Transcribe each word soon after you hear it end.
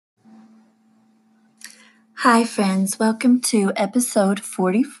Hi, friends. Welcome to episode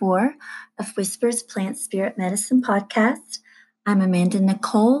 44 of Whispers Plant Spirit Medicine podcast. I'm Amanda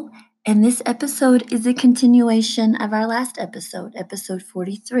Nicole, and this episode is a continuation of our last episode, episode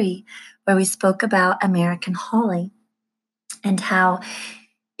 43, where we spoke about American Holly and how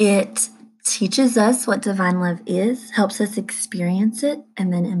it teaches us what divine love is, helps us experience it,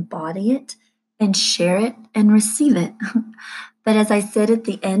 and then embody it and share it and receive it. But as I said at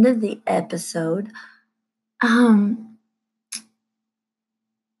the end of the episode,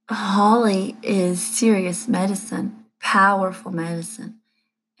 Holly is serious medicine, powerful medicine.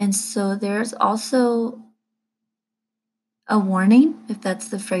 And so there's also a warning, if that's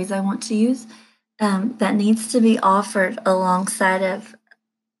the phrase I want to use, that needs to be offered alongside of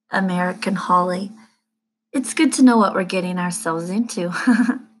American Holly. It's good to know what we're getting ourselves into.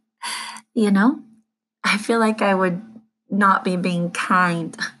 You know, I feel like I would not be being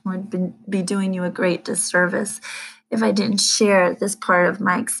kind, would be doing you a great disservice if I didn't share this part of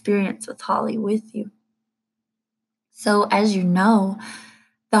my experience with Holly with you. So, as you know,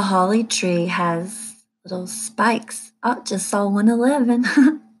 the holly tree has little spikes. Oh, just saw 111.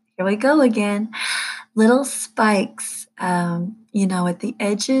 Here we go again. Little spikes, at the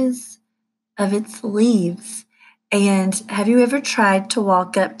edges of its leaves. And have you ever tried to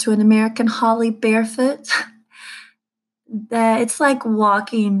walk up to an American holly barefoot? It's like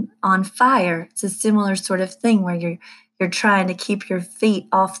walking on fire. It's a similar sort of thing where you're trying to keep your feet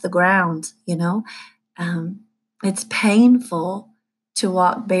off the ground, It's painful to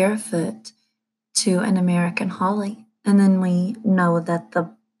walk barefoot to an American holly. And then we know that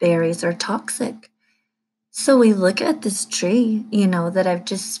the berries are toxic. So we look at this tree, that I've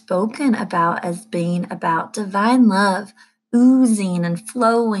just spoken about as being about divine love, oozing and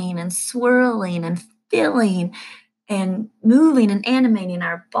flowing and swirling and filling and moving and animating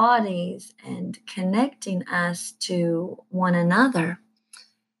our bodies and connecting us to one another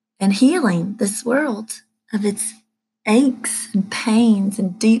and healing this world of its aches and pains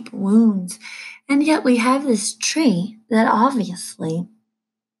and deep wounds. And yet we have this tree that obviously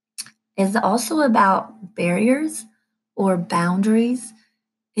is also about barriers or boundaries.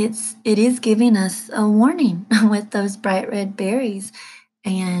 It is giving us a warning with those bright red berries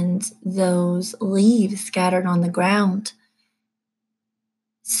and those leaves scattered on the ground.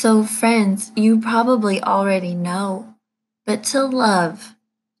 So, friends, you probably already know, but to love,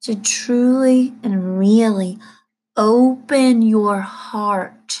 to truly and really open your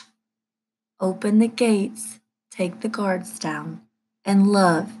heart, open the gates, take the guards down, and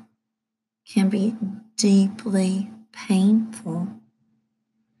love can be deeply painful,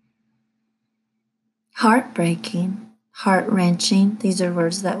 heartbreaking, heart-wrenching. These are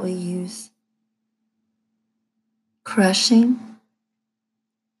words that we use. Crushing,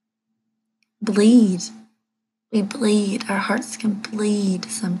 bleed. We bleed. Our hearts can bleed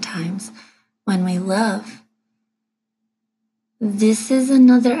sometimes when we love. This is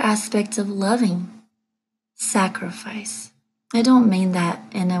another aspect of loving, sacrifice. I don't mean that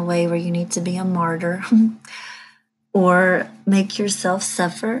in a way where you need to be a martyr or make yourself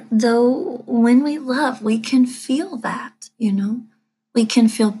suffer, though when we love, we can feel that, We can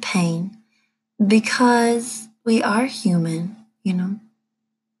feel pain because we are human,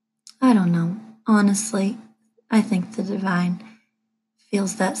 I don't know. Honestly, I think the divine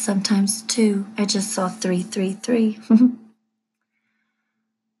feels that sometimes too. I just saw 333.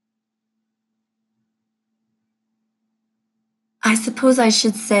 I suppose I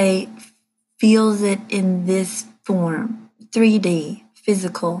should say feels it in this form, 3D,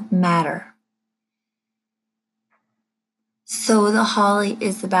 physical matter. So the holly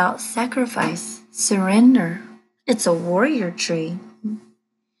is about sacrifice, surrender. It's a warrior tree.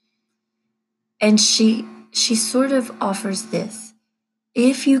 And she sort of offers this.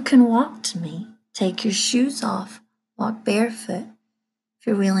 If you can walk to me, take your shoes off, walk barefoot. If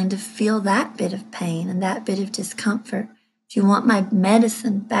you're willing to feel that bit of pain and that bit of discomfort, if you want my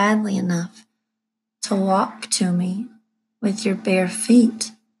medicine badly enough to walk to me with your bare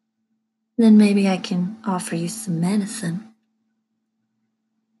feet, then maybe I can offer you some medicine.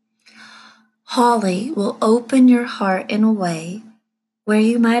 Holly will open your heart in a way where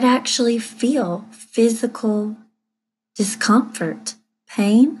you might actually feel physical discomfort,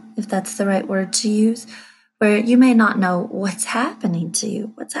 pain, if that's the right word to use, where you may not know what's happening to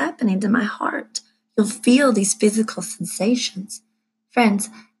you, what's happening to my heart. You'll feel these physical sensations. Friends,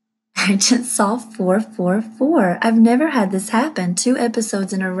 I just saw 444. I've never had this happen. 2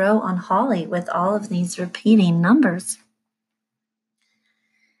 episodes in a row on Holly with all of these repeating numbers.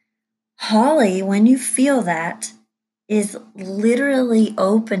 Holly, when you feel that, is literally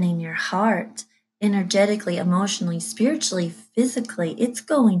opening your heart energetically, emotionally, spiritually, physically. It's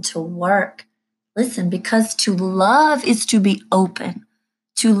going to work. Listen, because to love is to be open.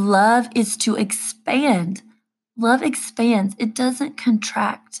 To love is to expand. Love expands. It doesn't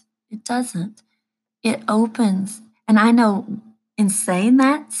contract. It doesn't. It opens. And I know in saying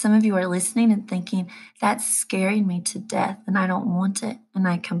that, some of you are listening and thinking, that's scaring me to death and I don't want it. And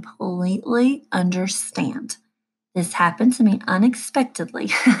I completely understand. This happened to me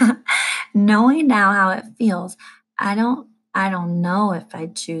unexpectedly. Knowing now how it feels, I don't know if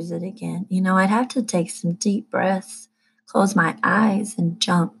I'd choose it again. I'd have to take some deep breaths, close my eyes and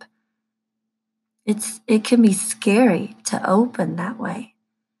jump. It can be scary to open that way.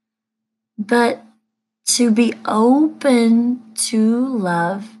 But to be open to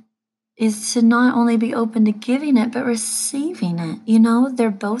love is to not only be open to giving it, but receiving it.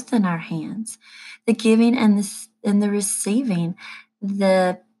 They're both in our hands. The giving and the receiving,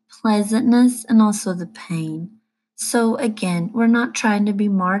 the pleasantness and also the pain. So again, we're not trying to be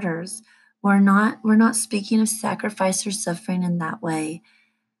martyrs. We're not speaking of sacrifice or suffering in that way.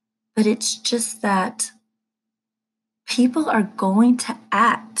 But it's just that people are going to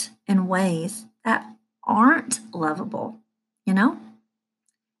act in ways that aren't lovable,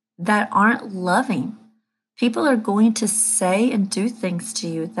 that aren't loving. People are going to say and do things to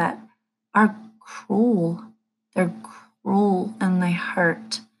you that are cruel. They're cruel and they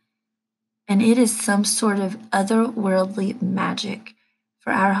hurt. And it is some sort of otherworldly magic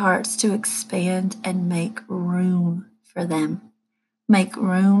for our hearts to expand and make room for them. Make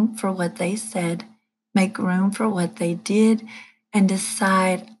room for what they said. Make room for what they did and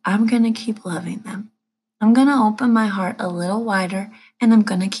decide, I'm going to keep loving them. I'm going to open my heart a little wider and I'm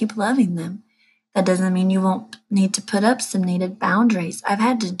going to keep loving them. That doesn't mean you won't need to put up some needed boundaries. I've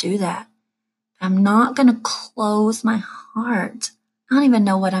had to do that. I'm not going to close my heart. I don't even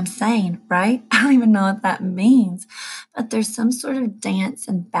know what I'm saying, right? I don't even know what that means. But there's some sort of dance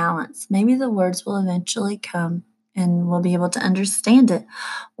and balance. Maybe the words will eventually come and we'll be able to understand it.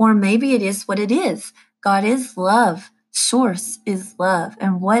 Or maybe it is what it is. God is love. Source is love.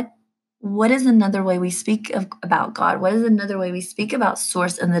 And what is another way we speak about God? What is another way we speak about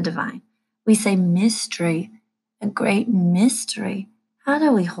source and the divine? We say mystery, a great mystery. How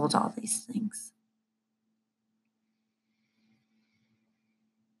do we hold all these things?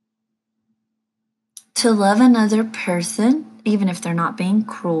 To love another person, even if they're not being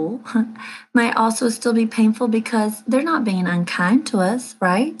cruel, might also still be painful because they're not being unkind to us,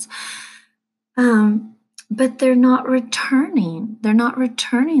 right? But they're not returning. They're not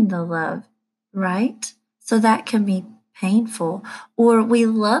returning the love, right? So that can be painful. Or we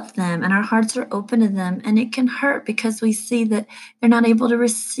love them and our hearts are open to them, and it can hurt because we see that they're not able to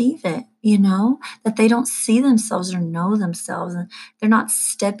receive it, that they don't see themselves or know themselves, and they're not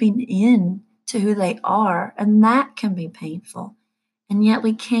stepping in to who they are. And that can be painful. And yet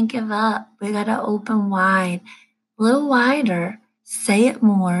we can't give up. We got to open wide, a little wider. Say it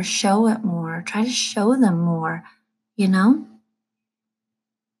more, show it more, try to show them more,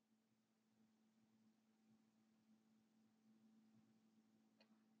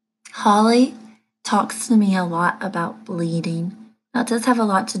 Holly talks to me a lot about bleeding. That does have a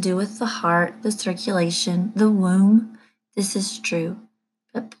lot to do with the heart, the circulation, the womb. This is true.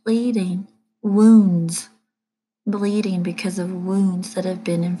 But bleeding, wounds, bleeding because of wounds that have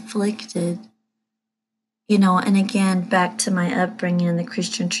been inflicted. And again, back to my upbringing in the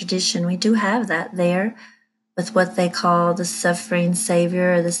Christian tradition, we do have that there with what they call the suffering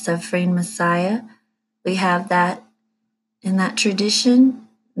Savior or the suffering Messiah. We have that in that tradition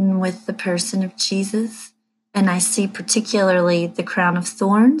with the person of Jesus. And I see particularly the crown of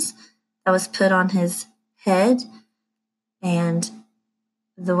thorns that was put on his head. And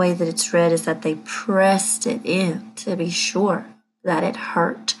the way that it's read is that they pressed it in to be sure that it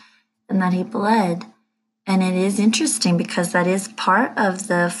hurt and that he bled. And it is interesting because that is part of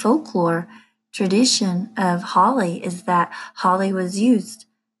the folklore tradition of holly, is that holly was used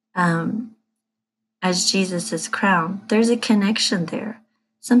as Jesus's crown. There's a connection there.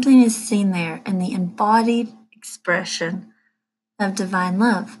 Something is seen there in the embodied expression of divine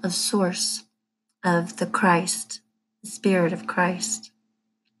love, of source, of the Christ, the Spirit of Christ.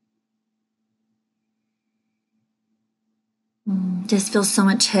 This feels so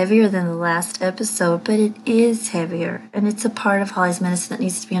much heavier than the last episode, but it is heavier. And it's a part of Holly's medicine that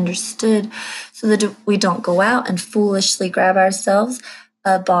needs to be understood so that we don't go out and foolishly grab ourselves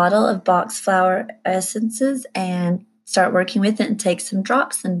a bottle of box flower essences and start working with it and take some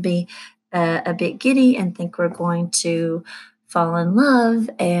drops and be a bit giddy and think we're going to fall in love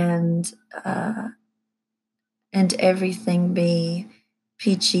and everything be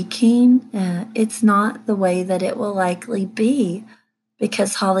peachy keen. It's not the way that it will likely be,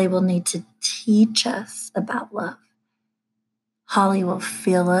 because Holly will need to teach us about love. Holly will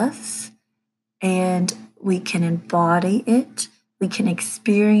feel us, and we can embody it. We can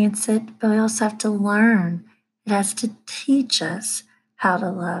experience it, but we also have to learn. It has to teach us how to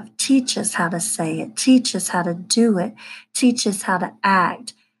love, teach us how to say it, teach us how to do it, teach us how to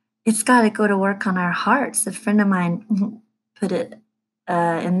act. It's got to go to work on our hearts. A friend of mine put it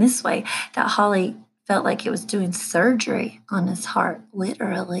in this way, that Holly felt like it was doing surgery on his heart,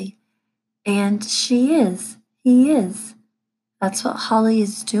 literally. And she is. He is. That's what Holly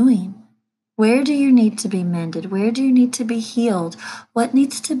is doing. Where do you need to be mended? Where do you need to be healed? What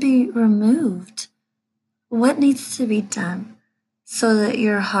needs to be removed? What needs to be done so that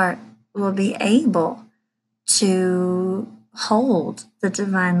your heart will be able to hold the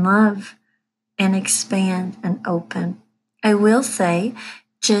divine love and expand and open? I will say,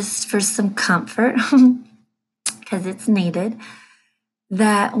 just for some comfort, because it's needed,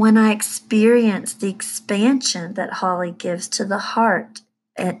 that when I experience the expansion that Holly gives to the heart,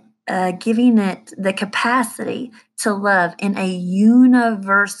 giving it the capacity to love in a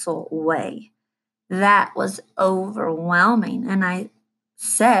universal way, that was overwhelming. And I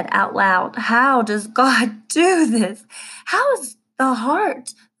said out loud, how does God do this? How is the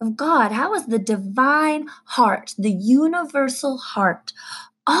heart of God, how is the divine heart, the universal heart,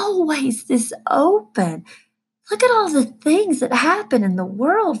 always this open? Look at all the things that happen in the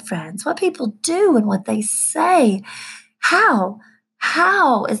world, friends, what people do and what they say. How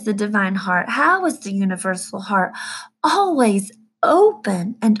is the divine heart, how is the universal heart always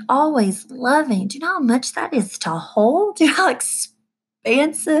open and always loving? Do you know how much that is to hold? Do you know how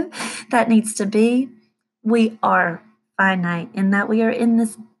expansive that needs to be? We are finite in that we are in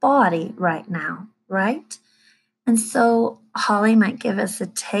this body right now, right? And so Holly might give us a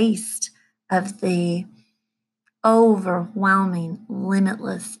taste of the overwhelming,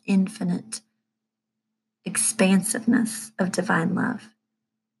 limitless, infinite expansiveness of divine love.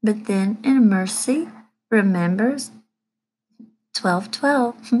 But then in mercy remembers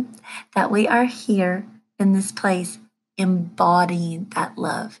 12:12 that we are here in this place embodying that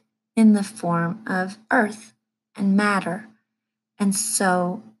love in the form of earth and matter. And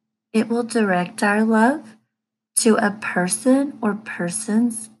so it will direct our love to a person or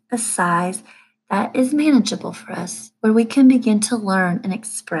persons, a size that is manageable for us, where we can begin to learn and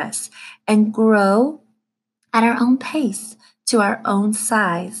express and grow at our own pace, to our own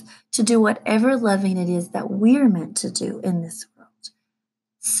size, to do whatever loving it is that we're meant to do in this world.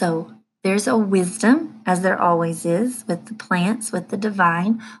 So there's a wisdom, as there always is, with the plants, with the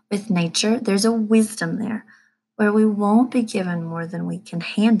divine, with nature. There's a wisdom there where we won't be given more than we can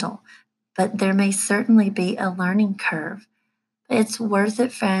handle, but there may certainly be a learning curve. It's worth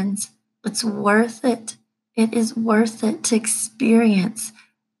it, friends. It's worth it. It is worth it to experience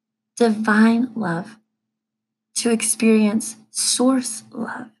divine love, to experience source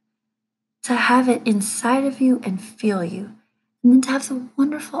love, to have it inside of you and feel you, and then to have the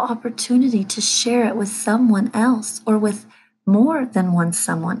wonderful opportunity to share it with someone else or with more than one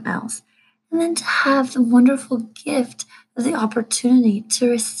someone else, and then to have the wonderful gift of the opportunity to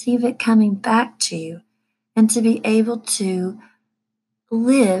receive it coming back to you and to be able to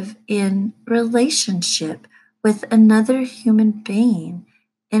live in relationship with another human being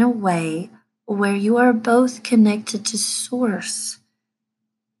in a way where you are both connected to source.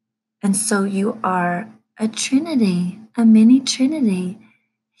 And so you are a trinity, a mini trinity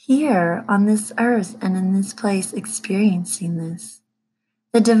here on this earth and in this place experiencing this.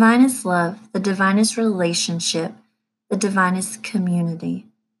 The divine is love, the divine is relationship, the divine is community.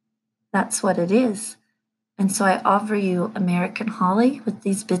 That's what it is. And so I offer you American Holly with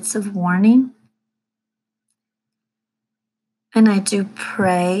these bits of warning. And I do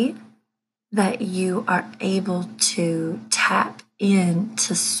pray that you are able to tap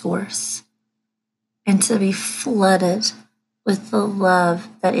into source and to be flooded with the love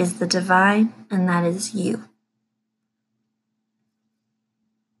that is the divine, and that is you.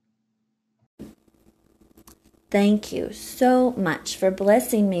 Thank you so much for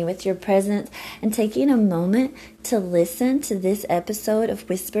blessing me with your presence and taking a moment to listen to this episode of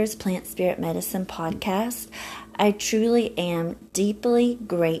Whispers Plant Spirit Medicine podcast. I truly am deeply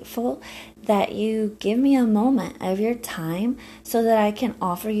grateful that you give me a moment of your time so that I can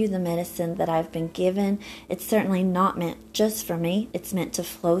offer you the medicine that I've been given. It's certainly not meant just for me. It's meant to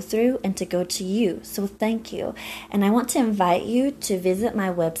flow through and to go to you. So thank you. And I want to invite you to visit my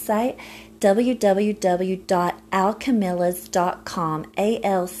website www.alchemillas.com,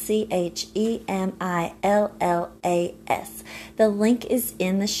 ALCHEMILLAS. The link is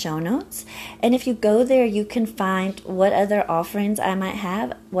in the show notes. And if you go there, you can find what other offerings I might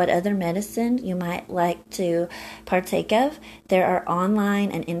have, what other medicine you might like to partake of. There are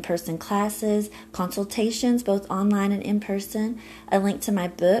online and in-person classes, consultations, both online and in-person, a link to my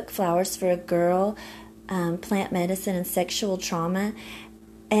book, Flowers for a Girl, Plant Medicine and Sexual Trauma.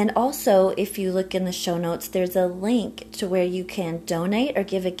 And also, if you look in the show notes, there's a link to where you can donate or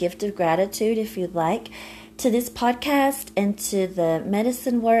give a gift of gratitude if you'd like to this podcast and to the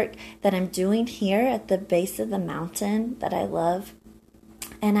medicine work that I'm doing here at the base of the mountain that I love.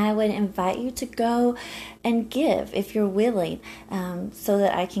 And I would invite you to go and give if you're willing, so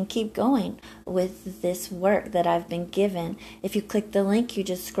that I can keep going with this work that I've been given. If you click the link, you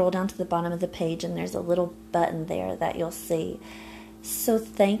just scroll down to the bottom of the page and there's a little button there that you'll see. So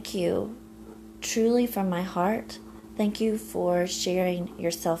thank you, truly from my heart. Thank you for sharing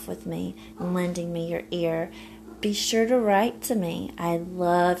yourself with me and lending me your ear. Be sure to write to me. I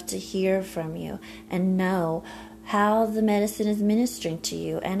love to hear from you and know how the medicine is ministering to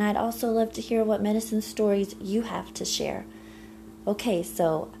you. And I'd also love to hear what medicine stories you have to share. Okay,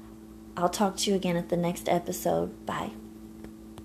 so I'll talk to you again at the next episode. Bye.